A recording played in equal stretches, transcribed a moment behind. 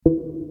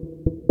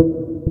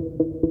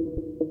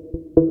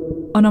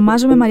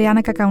Ονομάζομαι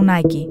Marianna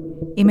Kakaounaki.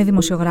 Είμαι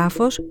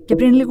δημοσιογράφος και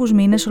πριν λίγους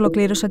μήνες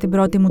ολοκλήρωσα την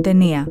πρώτη μου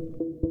ταινία.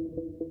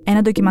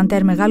 Ένα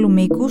ντοκιμαντέρ μεγάλου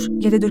μήκους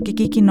για την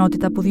τουρκική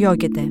κοινότητα που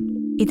διώκεται.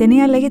 Η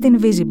ταινία λέγεται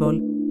Invisible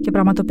και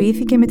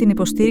πραγματοποιήθηκε με την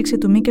υποστήριξη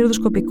του μη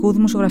κερδοσκοπικού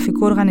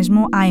δημοσιογραφικού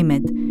οργανισμού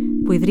IMED,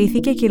 που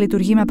ιδρύθηκε και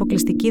λειτουργεί με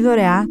αποκλειστική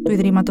δωρεά του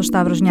Ιδρύματος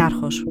Σταύρος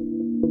Νιάρχος.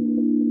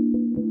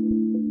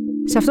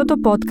 Σε αυτό το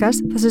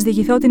podcast θα σας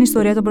διηγηθώ την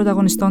ιστορία των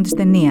πρωταγωνιστών της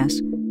ταινίας,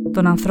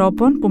 των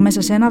ανθρώπων που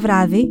μέσα σε ένα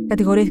βράδυ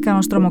κατηγορήθηκαν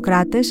ως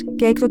τρομοκράτες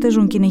και έκτοτε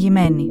ζουν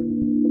κυνηγημένοι.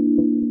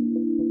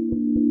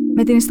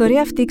 Με την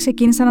ιστορία αυτή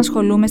ξεκίνησα να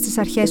ασχολούμαι στις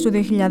αρχές του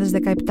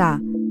 2017,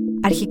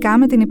 αρχικά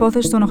με την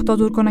υπόθεση των 8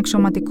 Τούρκων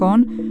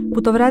αξιωματικών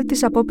που το βράδυ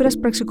της απόπειρας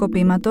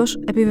πραξικοπήματος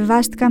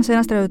επιβιβάστηκαν σε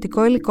ένα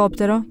στρατιωτικό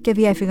ελικόπτερο και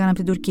διέφυγαν από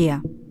την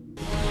Τουρκία.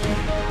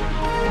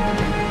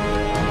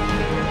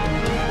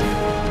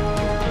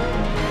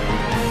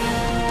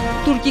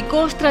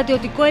 Τουρκικό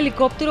στρατιωτικό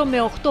ελικόπτερο με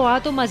 8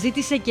 άτομα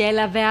ζήτησε και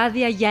έλαβε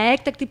άδεια για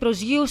έκτακτη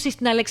προσγείωση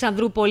στην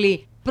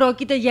Αλεξανδρούπολη.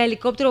 Πρόκειται για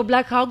ελικόπτερο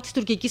Black Hawk της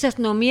τουρκικής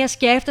αστυνομίας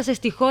και έφτασε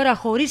στη χώρα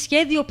χωρίς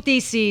σχέδιο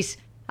πτήσης.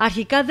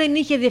 Αρχικά δεν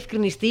είχε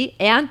διευκρινιστεί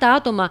εάν τα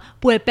άτομα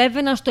που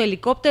επέβαιναν στο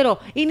ελικόπτερο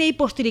είναι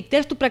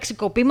υποστηρικτές του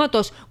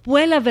πραξικοπήματος που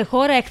έλαβε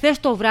χώρα εχθές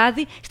το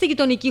βράδυ στη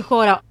γειτονική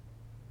χώρα.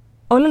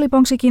 Όλα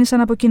λοιπόν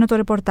ξεκίνησαν από εκείνο το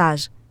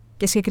ρεπορτάζ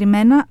και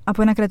συγκεκριμένα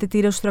από ένα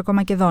κρατητήριο στους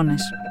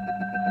Θρακομακεδόνες.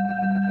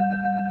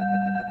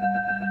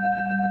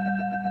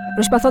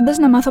 Προσπαθώντας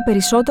να μάθω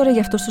περισσότερο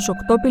για αυτούς τους 8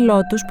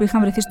 πιλότους που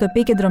είχαν βρεθεί στο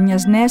επίκεντρο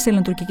μιας νέας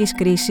ελληνοτουρκικής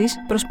κρίσης,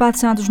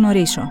 προσπάθησα να τους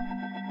γνωρίσω.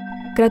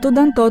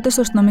 Κρατούνταν τότε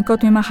στο αστυνομικό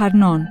τμήμα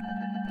Χαρνών.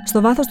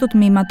 Στο βάθος του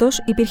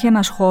τμήματος υπήρχε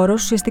ένας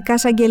χώρος ουσιαστικά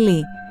σαν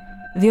κελί,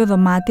 2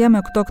 δωμάτια με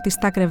 8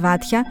 κτιστά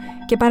κρεβάτια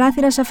και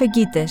παράθυρα σαν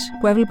φεγγίτες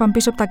που έβλεπαν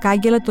πίσω από τα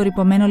κάγκελα το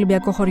ρυπωμένο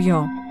Ολυμπιακό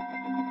χωριό.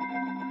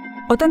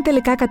 Όταν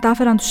τελικά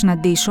κατάφεραν να τους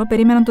συναντήσω,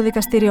 περίμεναν το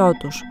δικαστήριό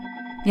τους.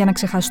 Για να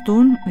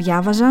ξεχαστούν,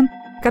 διάβαζαν.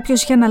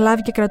 Κάποιος είχε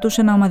αναλάβει και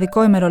κρατούσε ένα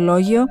ομαδικό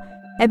ημερολόγιο,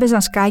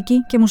 έπαιζαν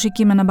σκάκι και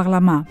μουσική με ένα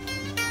μπαγλαμά.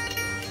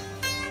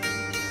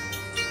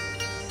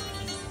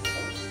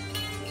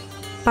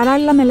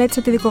 Παράλληλα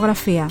μελέτησα τη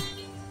δικογραφία.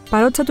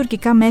 Παρότι στα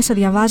τουρκικά μέσα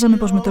διαβάζαμε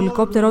πως με το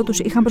ελικόπτερό τους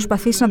είχαν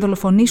προσπαθήσει να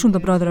δολοφονήσουν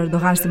τον πρόεδρο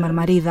Ερντογάν στη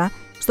Μαρμαρίδα,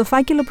 στο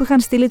φάκελο που είχαν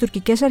στείλει οι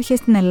τουρκικές αρχές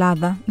στην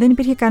Ελλάδα δεν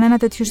υπήρχε κανένα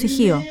τέτοιο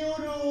στοιχείο.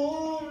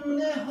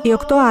 Οι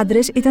 8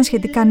 άντρες ήταν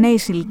σχετικά νέοι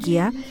σε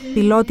ηλικία,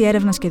 πιλότοι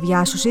έρευνας και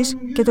διάσωσης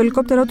και το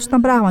ελικόπτερό τους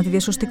ήταν πράγματι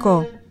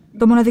διασωστικό.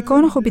 Το μοναδικό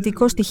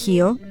ενοχοποιητικό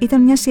στοιχείο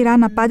ήταν μια σειρά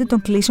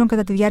αναπάντητων κλήσεων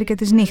κατά τη διάρκεια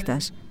της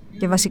νύχτας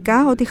και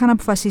βασικά ότι είχαν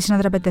αποφασίσει να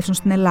δραπετεύσουν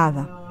στην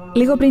Ελλάδα.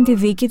 Λίγο πριν τη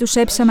δίκη τους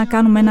έπεισα να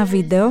κάνουμε ένα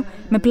βίντεο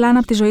με πλάνα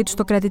από τη ζωή τους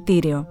στο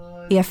κρατητήριο.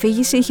 Η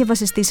αφήγηση είχε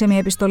βασιστεί σε μια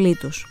επιστολή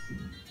τους.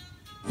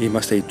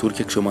 Είμαστε οι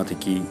Τούρκοι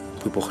αξιωματικοί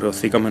που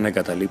υποχρεωθήκαμε να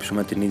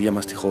εγκαταλείψουμε την ίδια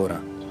μας τη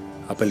χώρα,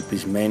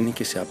 απελπισμένοι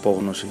και σε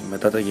απόγνωση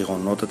μετά τα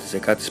γεγονότα της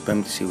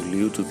 15ης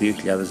Ιουλίου του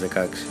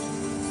 2016.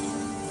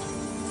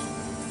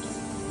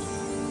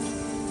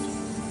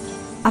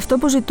 Αυτό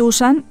που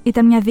ζητούσαν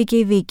ήταν μια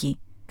δίκαιη δίκη,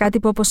 κάτι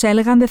που όπως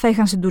έλεγαν δεν θα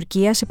είχαν στην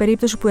Τουρκία σε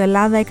περίπτωση που η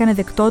Ελλάδα έκανε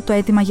δεκτό το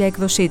αίτημα για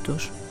έκδοσή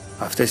τους.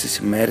 Αυτές τις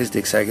ημέρες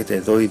διεξάγεται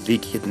εδώ η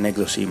δίκη για την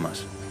έκδοσή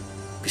μας.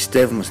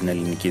 Πιστεύουμε στην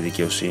ελληνική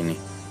δικαιοσύνη.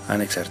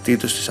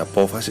 Ανεξαρτήτως της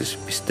απόφασης,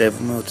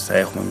 πιστεύουμε ότι θα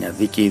έχουμε μια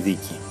δίκαιη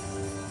δίκη.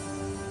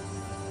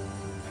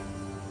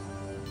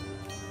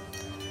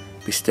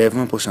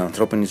 Πιστεύουμε πως η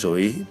ανθρώπινη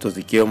ζωή, το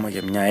δικαίωμα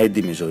για μια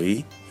έντιμη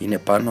ζωή, είναι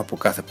πάνω από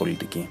κάθε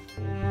πολιτική.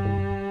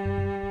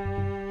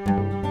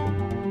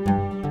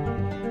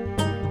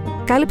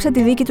 Κάλυψα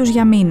τη δίκη τους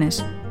για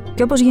μήνες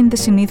και όπως γίνεται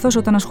συνήθως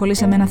όταν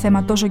ασχολείσαι με ένα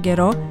θέμα τόσο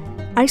καιρό,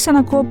 άρχισα να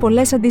ακούω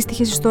πολλές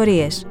αντίστοιχες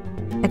ιστορίες.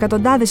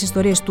 Εκατοντάδες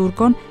ιστορίες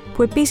Τούρκων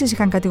που επίσης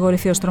είχαν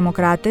κατηγορηθεί ως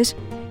τρομοκράτες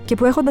και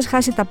που έχοντας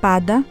χάσει τα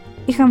πάντα,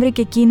 είχαν βρει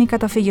και εκείνοι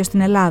καταφύγιο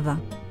στην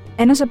Ελλάδα.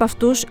 Ένας από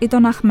αυτούς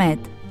ήταν ο Αχμέτ,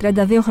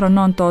 32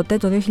 χρονών τότε,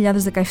 το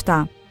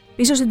 2017.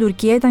 Πίσω στην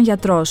Τουρκία ήταν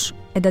γιατρός,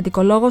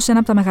 εντατικολόγος σε ένα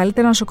από τα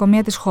μεγαλύτερα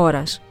νοσοκομεία της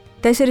χώρας.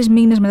 4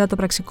 μήνες μετά το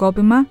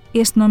πραξικόπημα, η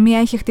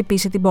αστυνομία είχε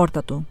χτυπήσει την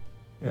πόρτα του.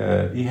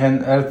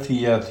 Είχαν έρθει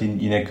για την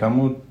γυναίκα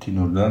μου, την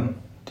Ουρλάν,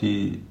 τη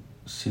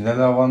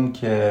συνέλαβαν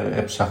και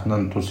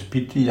έψαχναν το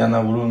σπίτι για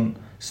να βρουν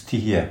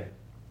στοιχεία.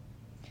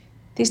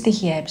 Τι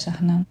στοιχεία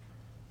έψαχναν?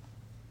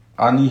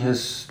 Αν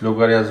είχες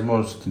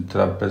λογαριασμό στην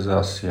Τραπέζα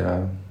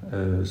Ασία,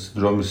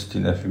 συνδρόμη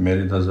στην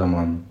εφημερίδα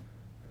Ζαμάν,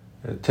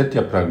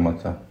 τέτοια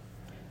πράγματα.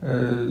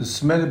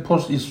 Σημαίνει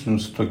πως ήσουν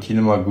στο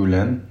κίνημα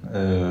Γκουλέν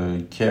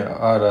και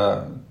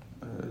άρα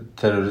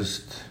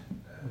τεροριστ.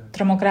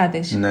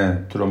 Τρομοκράτης.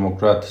 Ναι,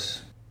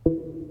 τρομοκράτης.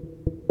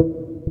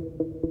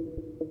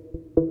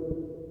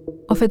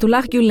 Ο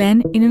Φετουλάχ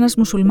Γκιουλέν είναι ένας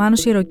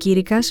μουσουλμάνος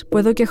ιεροκήρυκας που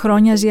εδώ και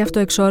χρόνια ζει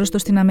αυτοεξόριστο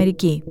στην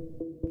Αμερική.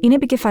 Είναι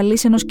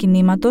επικεφαλής ενός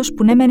κινήματος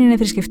που ναι μεν είναι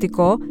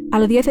θρησκευτικό,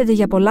 αλλά διέθετε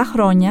για πολλά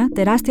χρόνια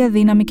τεράστια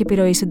δύναμη και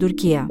επιρροή στην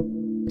Τουρκία.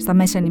 Στα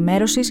μέσα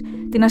ενημέρωσης,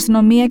 την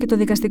αστυνομία και το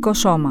δικαστικό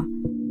σώμα.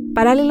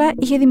 Παράλληλα,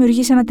 είχε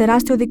δημιουργήσει ένα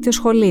τεράστιο δίκτυο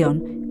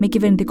σχολείων, μη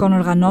κυβερνητικών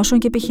οργανώσεων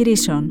και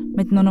επιχειρήσεων,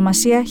 με την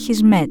ονομασία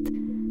Hizmet,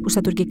 που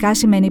στα τουρκικά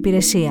σημαίνει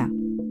υπηρεσία.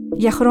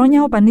 Για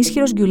χρόνια, ο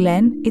πανίσχυρος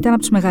Γκιουλέν ήταν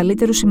από τους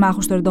μεγαλύτερους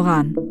συμμάχους του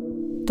Ερντογάν.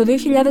 Το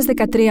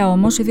 2013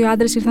 όμως οι δύο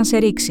άντρες ήρθαν σε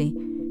ρήξη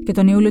και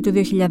τον Ιούλιο του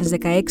 2016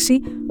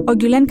 ο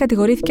Γκιουλέν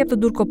κατηγορήθηκε από τον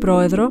Τούρκο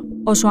πρόεδρο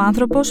ως ο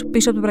άνθρωπος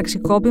πίσω από το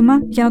πραξικόπημα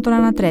για να τον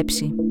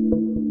ανατρέψει.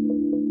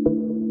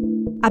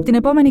 Από την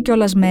επόμενη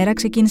κιόλας μέρα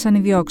ξεκίνησαν οι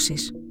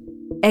διώξεις.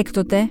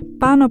 Έκτοτε,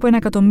 πάνω από 1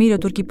 εκατομμύριο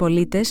Τούρκοι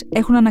πολίτες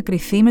έχουν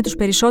ανακριθεί, με τους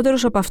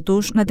περισσότερους από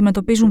αυτούς να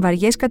αντιμετωπίζουν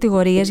βαριές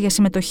κατηγορίες για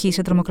συμμετοχή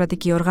σε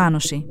τρομοκρατική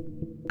οργάνωση.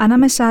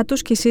 Ανάμεσά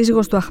τους και η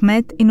σύζυγος του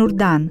Αχμέτ, η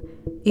Νουρντάν,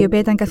 η οποία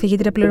ήταν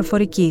καθηγήτρια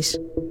πληροφορικής.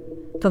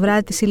 Το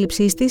βράδυ της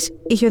σύλληψής της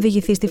είχε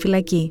οδηγηθεί στη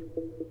φυλακή.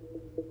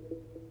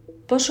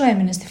 Πόσο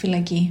έμεινε στη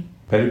φυλακή?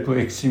 Περίπου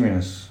 6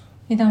 μήνες.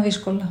 Ήταν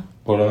δύσκολα.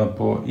 Μπορώ να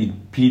πω οι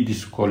πιο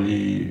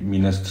δύσκολοι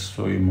μήνες της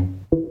ζωής μου.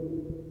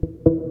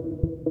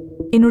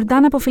 Η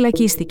Νουρντάν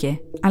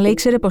αποφυλακίστηκε, αλλά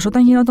ήξερε πως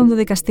όταν γινόταν το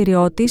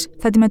δικαστήριό της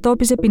θα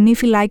αντιμετώπιζε ποινή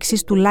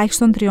φυλάκισης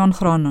τουλάχιστον 3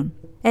 χρόνων.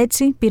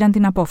 Έτσι πήραν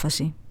την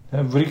απόφαση.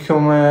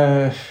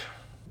 Βρήκαμε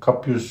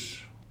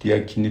κάποιους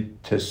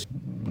διακινητές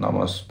να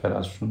μας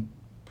περάσουν.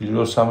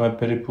 Πληρώσαμε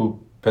περίπου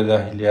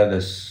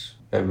 5.000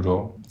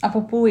 ευρώ.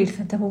 Από πού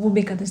ήρθατε, από πού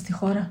μπήκατε στη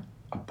χώρα?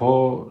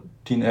 Από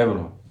την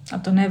Εύρο.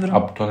 Από τον Εύρο.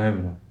 Από τον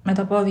Εύρο. Με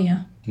τα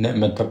πόδια? Ναι,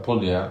 με τα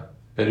πόδια.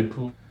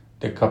 Περίπου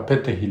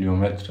 15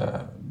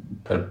 χιλιόμετρα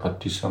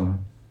περπατήσαμε.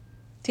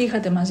 Τι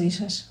είχατε μαζί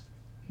σας?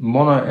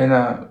 Μόνο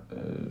ένα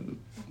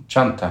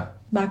τσάντα.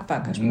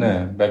 Backpack, ας πούμε.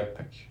 Ναι,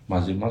 backpack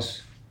μαζί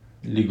μας.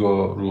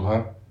 Λίγο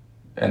ρούχα,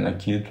 ένα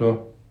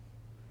κινητό.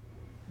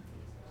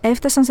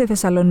 Έφτασαν στη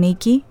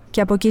Θεσσαλονίκη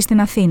και από εκεί στην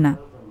Αθήνα.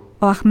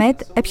 Ο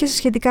Αχμέτ έπιασε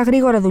σχετικά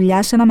γρήγορα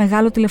δουλειά σε ένα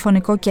μεγάλο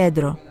τηλεφωνικό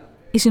κέντρο.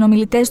 Οι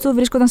συνομιλητές του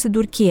βρίσκονταν στην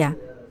Τουρκία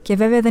και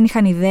βέβαια δεν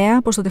είχαν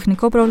ιδέα πως το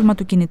τεχνικό πρόβλημα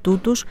του κινητού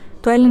τους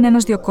το έλυνε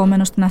ένας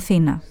διωκόμενος στην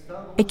Αθήνα.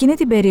 Εκείνη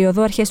την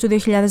περίοδο, αρχές του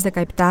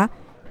 2017,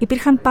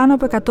 υπήρχαν πάνω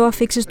από 100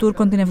 αφίξεις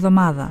Τούρκων την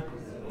εβδομάδα.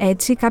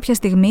 Έτσι, κάποια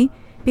στιγμή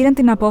πήραν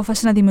την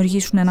απόφαση να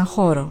δημιουργήσουν έναν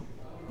χώρο.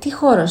 Τι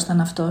χώρος ήταν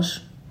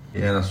αυτός?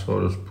 Ένας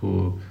χώρος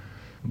που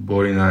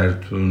μπορεί να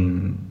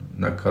έρθουν,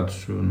 να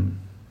κάτσουν,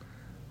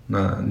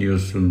 να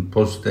νιώσουν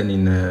πως δεν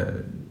είναι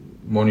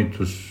μόνοι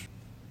τους.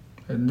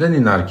 Δεν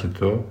είναι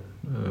αρκετό,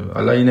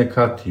 αλλά είναι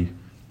κάτι.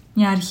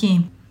 Μια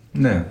αρχή.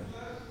 Ναι.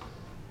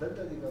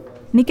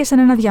 Νίκησαν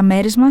ένα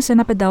διαμέρισμα σε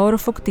ένα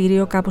 5όροφο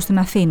κτίριο κάπου στην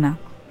Αθήνα.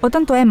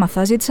 Όταν το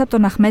έμαθα, ζήτησα από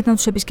τον Αχμέτ να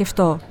τους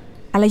επισκεφτώ,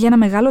 αλλά για ένα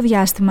μεγάλο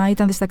διάστημα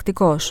ήταν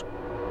διστακτικός.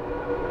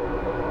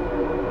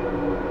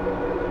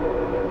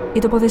 Η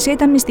τοποθεσία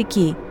ήταν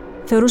μυστική.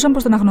 Θεωρούσαν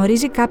πως το να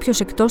γνωρίζει κάποιος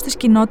εκτός της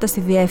κοινότητας στη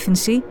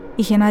διεύθυνση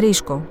είχε ένα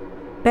ρίσκο.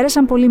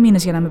 Πέρασαν πολλοί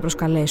μήνες για να με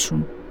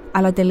προσκαλέσουν,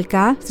 αλλά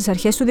τελικά στις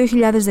αρχές του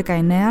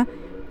 2019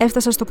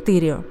 έφτασα στο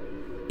κτίριο.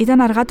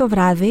 Ήταν αργά το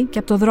βράδυ και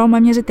από το δρόμο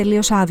έμοιαζε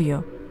τελείως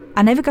άδειο.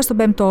 Ανέβηκα στον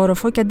 5ο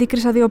όροφο και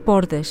αντίκρισα 2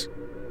 πόρτες.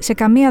 Σε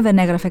καμία δεν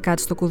έγραφε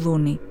κάτι στο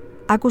κουδούνι.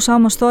 Άκουσα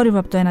όμως θόρυβο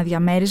από το ένα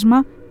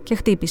διαμέρισμα και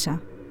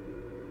χτύπησα.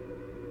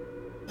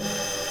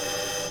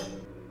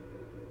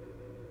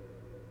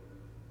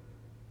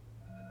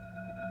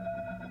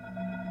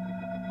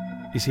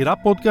 Η σειρά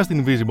podcast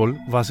Invisible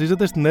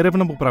βασίζεται στην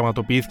έρευνα που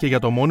πραγματοποιήθηκε για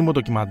το μόνιμο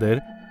ντοκιμαντέρ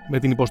με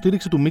την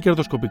υποστήριξη του μη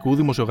κερδοσκοπικού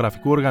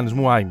δημοσιογραφικού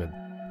οργανισμού IMED.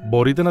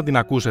 Μπορείτε να την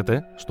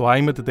ακούσετε στο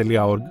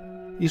imed.org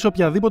ή σε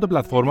οποιαδήποτε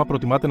πλατφόρμα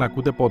προτιμάτε να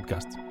ακούτε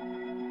podcasts.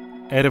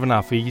 Έρευνα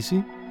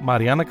αφήγηση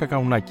Marianna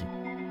Kakaounaki.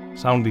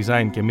 Sound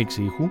design και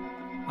μίξη ήχου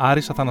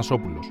Άρης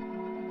Αθανασόπουλος.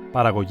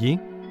 Παραγωγή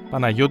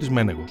Παναγιώτης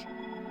Μένεγος.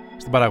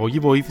 Στην παραγωγή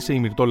βοήθησε η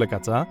Μυρτώ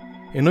Λεκατσά,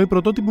 ενώ η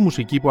πρωτότυπη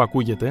μουσική που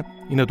ακούγεται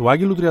είναι του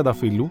Άγγελου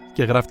Τριανταφύλου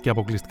και γράφτηκε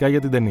αποκλειστικά για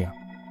την ταινία.